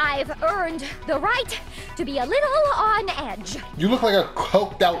think I've earned the right to be a little on edge. You look like a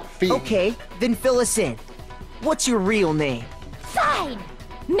coked out fiend. Okay, then fill us in. What's your real name? Fine!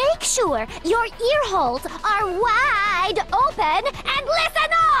 Make sure your ear holes are wide open and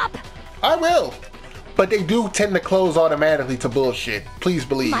listen up! I will. But they do tend to close automatically to bullshit. Please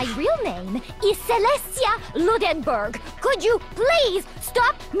believe. My real name is Celestia Ludenberg. Could you please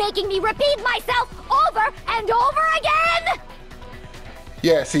stop making me repeat myself over and over again?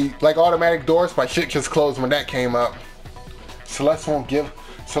 Yeah, see, like automatic doors, my shit just closed when that came up. Celeste won't give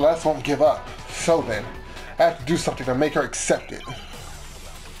up. So then, I have to do something to make her accept it.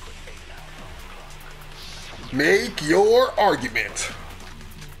 Make your argument.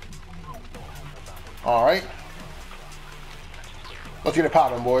 Alright. Let's get it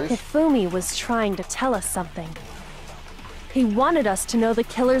poppin', boys. Hifumi was trying to tell us something. He wanted us to know the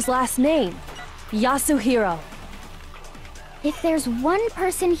killer's last name, Yasuhiro. If there's one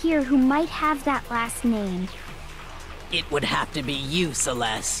person here who might have that last name... It would have to be you,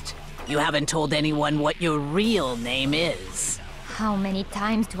 Celeste. You haven't told anyone what your real name is. How many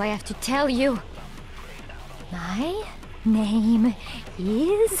times do I have to tell you? My name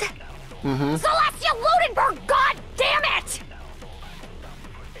is... Celestia Ludenberg, god damn it!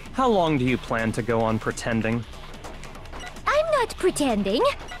 How long do you plan to go on pretending? I'm not pretending.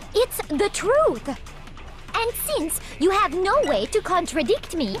 It's the truth. And since you have no way to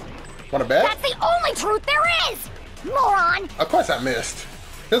contradict me... Wanna bet? That's the only truth there is! Moron! Of course I missed.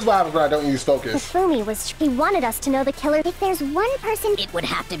 This is what happens when I don't use focus. He wanted us to know the killer. If there's one person... It would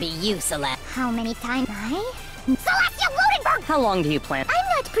have to be you, Celeste. How many times? Celestia Ludenberg! How long do you plan?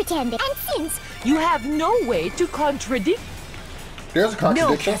 I'm not pretending. And since... You have no way to contradict. There's a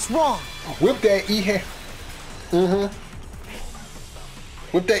contradiction. No, that's wrong. Whip that E-hand.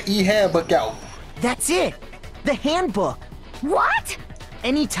 Whip that E-handbook out. That's it. The handbook! What?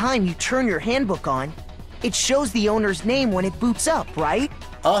 Anytime you turn your handbook on, it shows the owner's name when it boots up, right?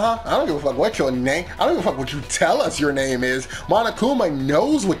 Uh-huh. I don't give a fuck what your name. I don't give a fuck what you tell us your name is. Monokuma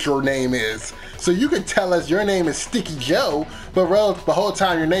knows what your name is. So you can tell us your name is Sticky Joe, but the whole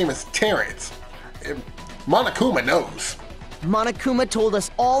time your name is Terrence. Monokuma knows. Monokuma told us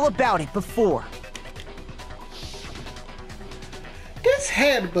all about it before. This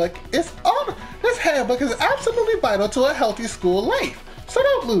handbook is absolutely vital to a healthy school life. So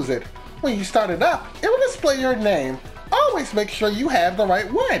don't lose it. When you start it up, it will display your name. Always make sure you have the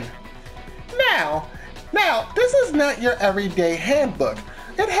right one. Now, this is not your everyday handbook.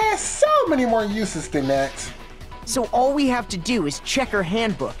 It has so many more uses than that. So all we have to do is check her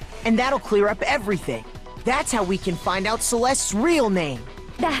handbook, and that'll clear up everything. That's how we can find out Celeste's real name.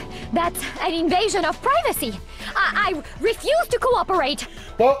 That's an invasion of privacy. I refuse to cooperate.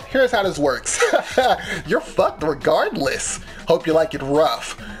 Well, here's how this works. You're fucked regardless. Hope you like it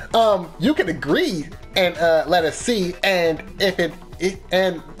rough. You can agree and let us see, and if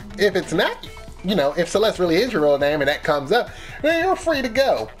it's not, if Celeste really is your real name and that comes up, then you're free to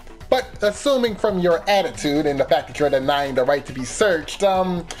go. But assuming from your attitude and the fact that you're denying the right to be searched,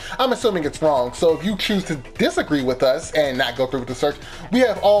 I'm assuming it's wrong. So if you choose to disagree with us and not go through with the search, we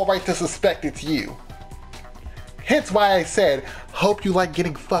have all right to suspect it's you. Hence why I said, hope you like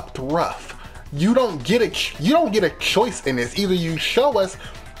getting fucked rough. You don't get a choice in this. Either you show us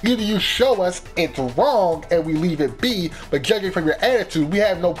it's wrong and we leave it be, but judging from your attitude, we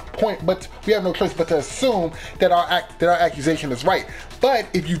have no choice but to assume that our accusation is right. But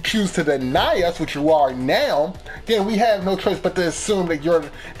if you choose to deny us, which you are now, then we have no choice but to assume that you're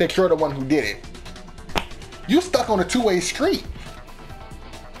the one who did it. You stuck on a two-way street.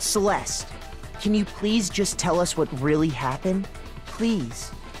 Celeste, can you please just tell us what really happened?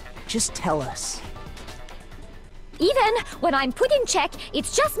 Please, just tell us. Even when I'm put in check,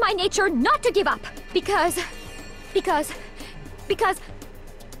 it's just my nature not to give up. Because...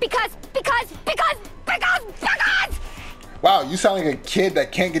 Wow, you sound like a kid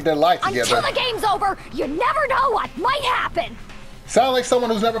that can't get their life together. Until the game's over, you never know what might happen. Sound like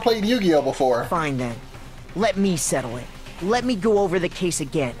someone who's never played Yu-Gi-Oh before. Fine then. Let me settle it. Let me go over the case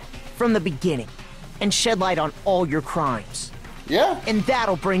again, from the beginning, and shed light on all your crimes. Yeah. And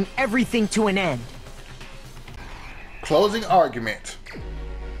that'll bring everything to an end. Closing argument.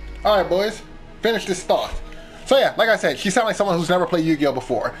 Alright, boys. Finish this thought. So yeah, like I said, she sounds like someone who's never played Yu-Gi-Oh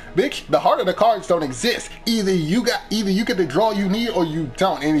before. Bitch, the heart of the cards don't exist. Either you get the draw you need or you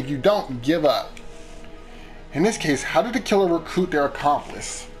don't. And if you don't, give up. In this case, how did the killer recruit their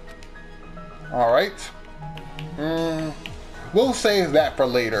accomplice? Alright. We'll save that for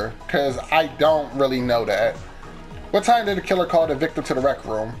later, because I don't really know that. What time did the killer call the victim to the rec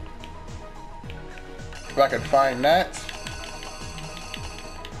room? If I can find that.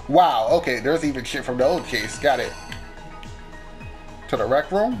 Wow, okay, there's even shit from the old case. Got it. To the rec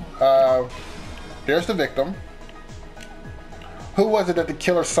room. There's the victim. Who was it that the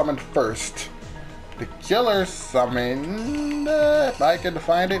killer summoned first? The killer summoned... if I can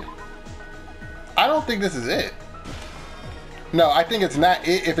find it. I don't think this is it. No, I think it's not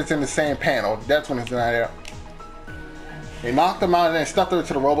it if it's in the same panel. That's when it's not it. They knocked them out and then stuffed them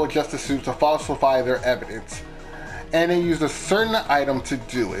into the Robo Justice suit to falsify their evidence. And they used a certain item to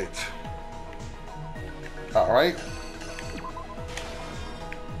do it. Alright.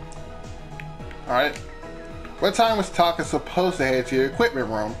 Alright. What time was Taka supposed to head to your equipment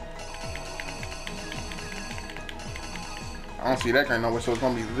room? I don't see that guy nowhere, so it's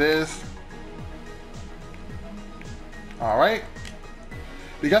gonna be this. Alright.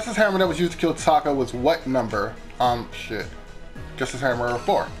 The Justice Hammer that was used to kill Taka was what number? Shit. Justice Hammer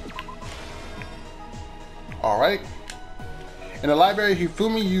 4. Alright. In the library,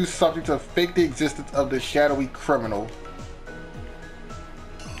 Hifumi used something to fake the existence of the shadowy criminal.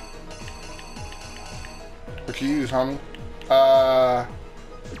 What you use, homie? I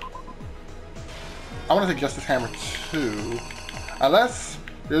want to say Justice Hammer 2. Unless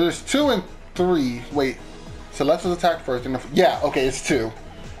there's 2 and 3. Wait. Celeste was attacked first. And yeah, okay, it's 2.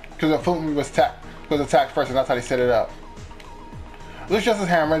 Because Hifumi was attacked first, and that's how they set it up. This Justice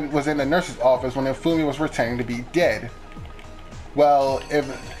Hammer was in the nurse's office when Hifumi was pretending to be dead. Well, if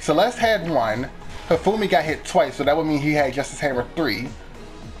Celeste had 1, Hifumi got hit twice, so that would mean he had Justice Hammer 3.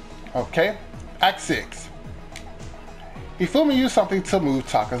 Okay. Act 6. Hifumi used something to move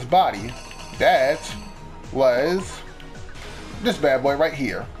Taka's body. That was this bad boy right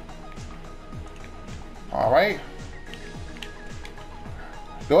here. Alright.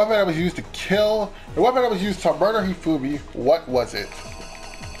 The weapon that was used to murder Hifumi, what was it?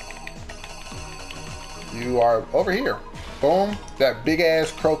 you are over here. Boom, that big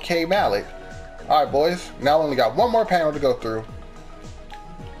ass croquet mallet. All right, boys, now I only got one more panel to go through.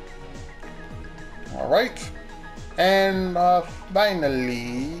 All right, and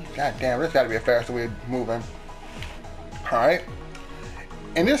finally, god damn, there's gotta be a faster way of moving. All right,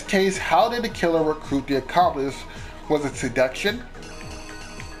 in this case, how did the killer recruit the accomplice? Was it seduction?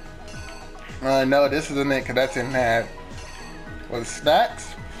 No, this isn't it, cause that's in that. Was it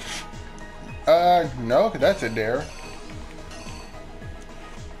snacks? No, cause that's in there.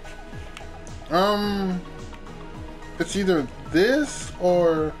 It's either this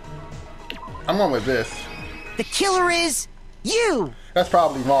or I'm going with this. The killer is you! That's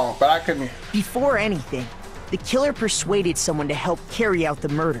probably wrong, but I couldn't. Before anything, the killer persuaded someone to help carry out the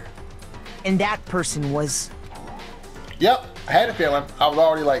murder. And that person was... Yep, I had a feeling. I was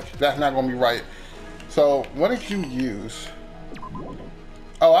already like, that's not going to be right. So, what did you use?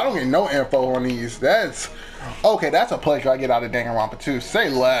 Oh, I don't get no info on these. That's... Okay, that's a pleasure I get out of Danganronpa 2. Say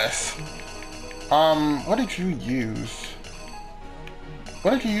less. What did you use?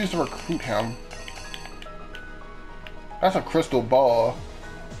 What did you use to recruit him? That's a crystal ball.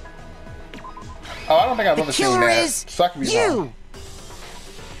 Oh, I don't think I've ever seen that. So I could be wrong.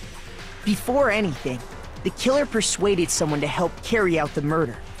 Before anything, the killer persuaded someone to help carry out the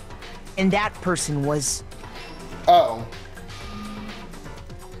murder. And that person was... Uh-oh.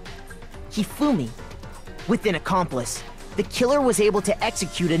 Hifumi. With an accomplice, the killer was able to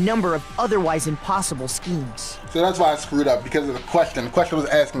execute a number of otherwise impossible schemes. So that's why I screwed up, because of the question. The question was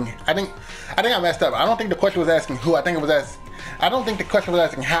asking, I think I messed up. I don't think the question was asking who. I don't think the question was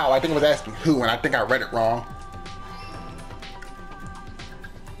asking how. I think it was asking who, and I think I read it wrong.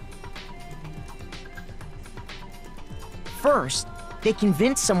 First, they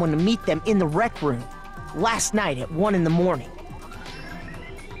convinced someone to meet them in the rec room last night at 1 in the morning.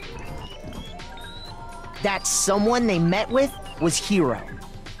 That someone they met with was Hiro.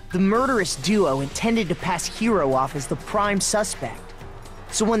 The murderous duo intended to pass Hiro off as the prime suspect.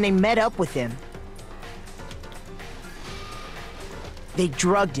 So when they met up with him, they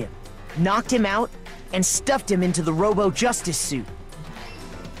drugged him, knocked him out, and stuffed him into the Robo-Justice suit.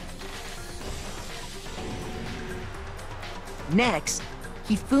 Next,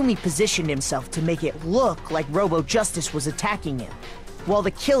 Hifumi positioned himself to make it look like Robo-Justice was attacking him, while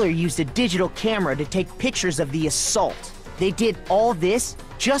the killer used a digital camera to take pictures of the assault. They did all this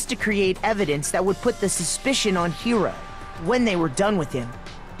just to create evidence that would put the suspicion on Hiro. When they were done with him,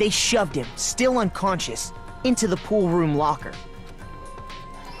 they shoved him, still unconscious, into the pool room locker.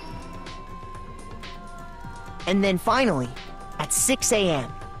 And then finally, at 6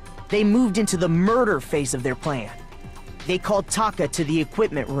 a.m., they moved into the murder phase of their plan. They called Taka to the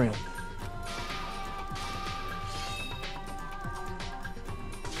equipment room.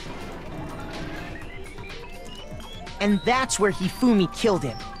 And that's where Hifumi killed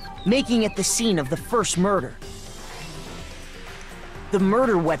him, making it the scene of the first murder. The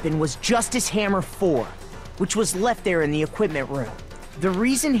murder weapon was Justice Hammer 4, which was left there in the equipment room. The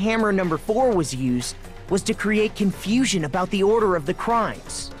reason Hammer number 4 was used was to create confusion about the order of the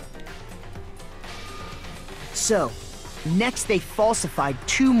crimes. So, next they falsified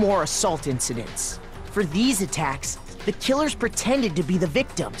 2 more assault incidents. For these attacks, the killers pretended to be the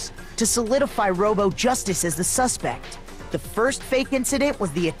victims, to solidify Robo-Justice as the suspect. The first fake incident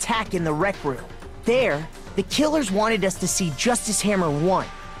was the attack in the rec room. There, the killers wanted us to see Justice Hammer 1,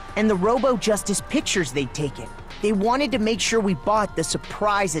 and the Robo-Justice pictures they'd taken. They wanted to make sure we bought the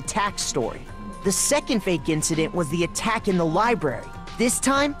surprise attack story. The second fake incident was the attack in the library. This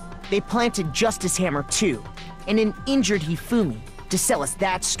time, they planted Justice Hammer 2, and an injured Hifumi, to sell us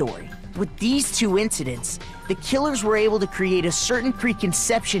that story. With these 2 incidents, the killers were able to create a certain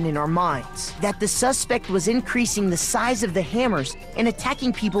preconception in our minds that the suspect was increasing the size of the hammers and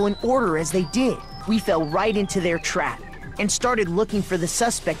attacking people in order as they did. We fell right into their trap and started looking for the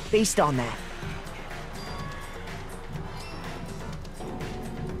suspect based on that.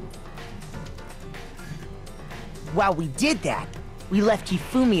 While we did that, we left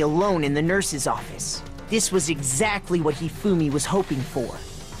Hifumi alone in the nurse's office. This was exactly what Hifumi was hoping for.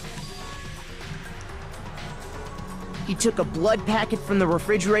 He took a blood packet from the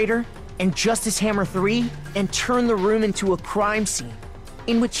refrigerator and Justice Hammer 3 and turned the room into a crime scene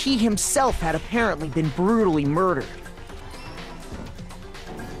in which he himself had apparently been brutally murdered.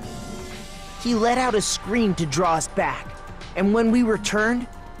 He let out a scream to draw us back, and when we returned,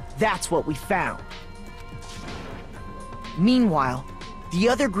 that's what we found. Meanwhile, the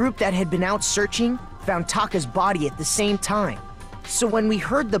other group that had been out searching found Taka's body at the same time. So when we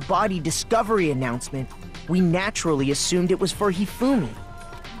heard the body discovery announcement, we naturally assumed it was for Hifumi.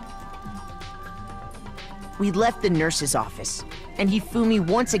 We left the nurse's office, and Hifumi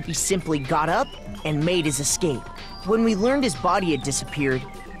once again simply got up and made his escape. When we learned his body had disappeared,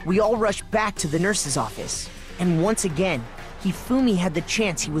 we all rushed back to the nurse's office. And once again, Hifumi had the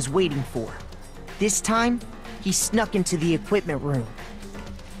chance he was waiting for. This time, he snuck into the equipment room.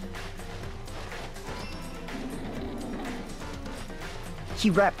 He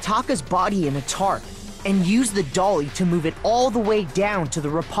wrapped Taka's body in a tarp and used the dolly to move it all the way down to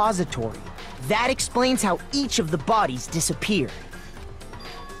the repository. That explains how each of the bodies disappeared.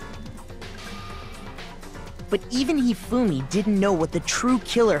 But even Hifumi didn't know what the true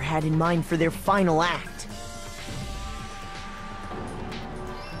killer had in mind for their final act.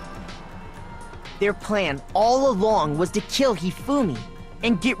 Their plan all along was to kill Hifumi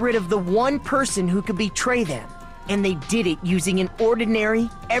and get rid of the one person who could betray them. And they did it using an ordinary,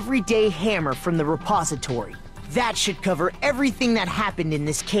 everyday hammer from the repository. That should cover everything that happened in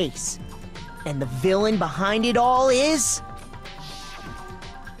this case. And the villain behind it all is...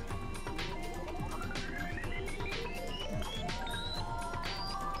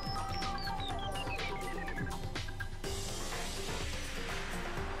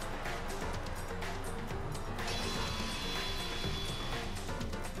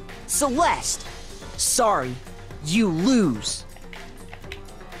 Celeste! Sorry, you lose.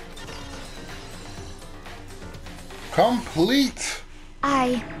 Complete.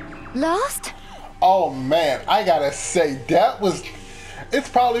 I lost? Oh man, I gotta say, that was... It's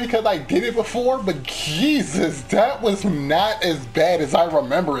probably because I did it before, but Jesus, that was not as bad as I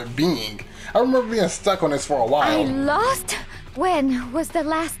remember it being. I remember being stuck on this for a while. I lost? When was the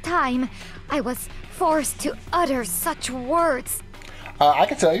last time I was forced to utter such words? I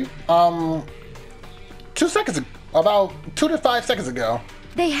can tell you. 2 seconds ago. About 2 to 5 seconds ago.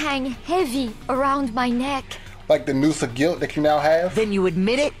 They hang heavy around my neck. Like the noose of guilt that you now have? Then you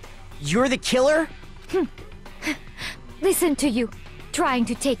admit it? You're the killer? Listen to you, trying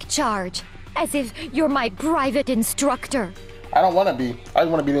to take charge, as if you're my private instructor. I don't want to be. I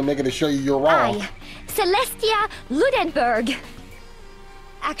want to be the nigga to show you you're wrong. I, Celestia Ludenberg.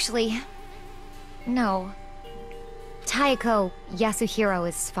 Actually, no. Taiko Yasuhiro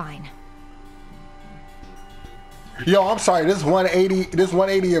is fine. Yo, I'm sorry, this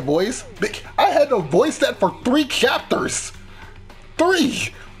 180 in voice. I had to voice that for 3 chapters.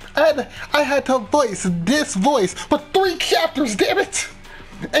 3! I had to voice this voice for 3 chapters, damn it!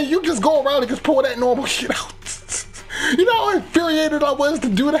 And you just go around and just pull that normal shit out. You know how infuriated I was to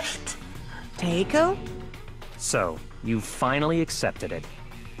do that? Taiko? So, you finally accepted it.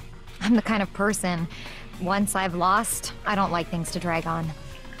 I'm the kind of person, once I've lost, I don't like things to drag on.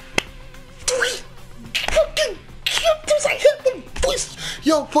 3 fucking chapters I had to voice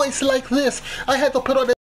your voice like this. I had to put on